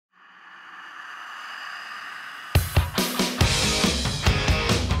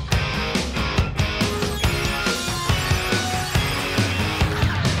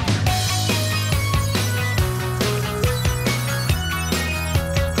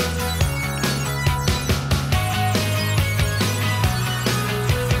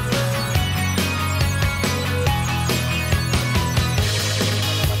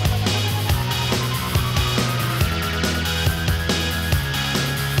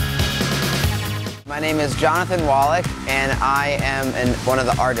name is Jonathan Walloch, and I am one of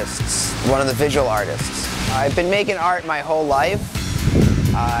the artists, one of the visual artists. I've been making art my whole life.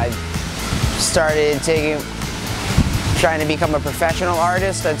 I started trying to become a professional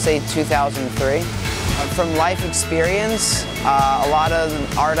artist, I'd say 2003. From life experience, a lot of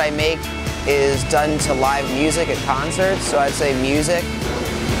the art I make is done to live music at concerts, so I'd say music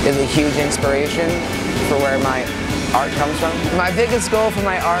is a huge inspiration for where my art comes from. My biggest goal for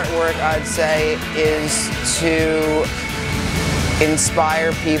my artwork, I'd say, is to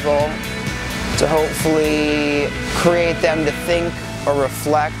inspire people, to hopefully create them to think or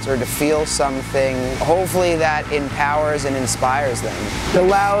reflect or to feel something. Hopefully that empowers and inspires them. It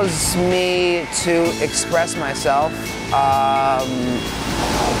allows me to express myself.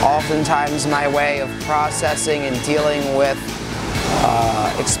 Oftentimes my way of processing and dealing with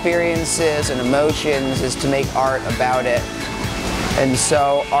experiences and emotions is to make art about it. And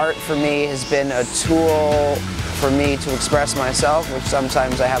so art for me has been a tool for me to express myself, which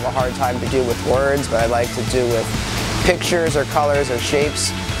sometimes I have a hard time to do with words, but I like to do with pictures or colors or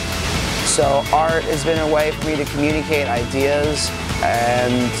shapes. So art has been a way for me to communicate ideas,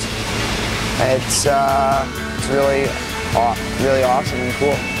 and it's really awesome and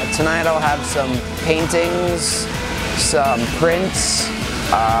cool. Tonight I'll have some paintings, some prints,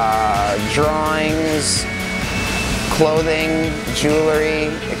 drawings, clothing, jewelry,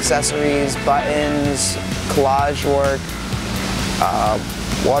 accessories, buttons, collage work,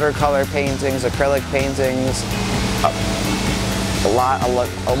 watercolor paintings, acrylic paintings,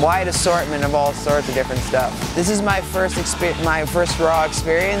 a wide assortment of all sorts of different stuff. This is my first raw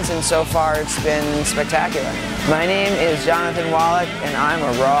experience, and so far it's been spectacular. My name is Jonathan Walloch, and I'm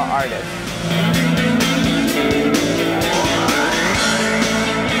a raw artist.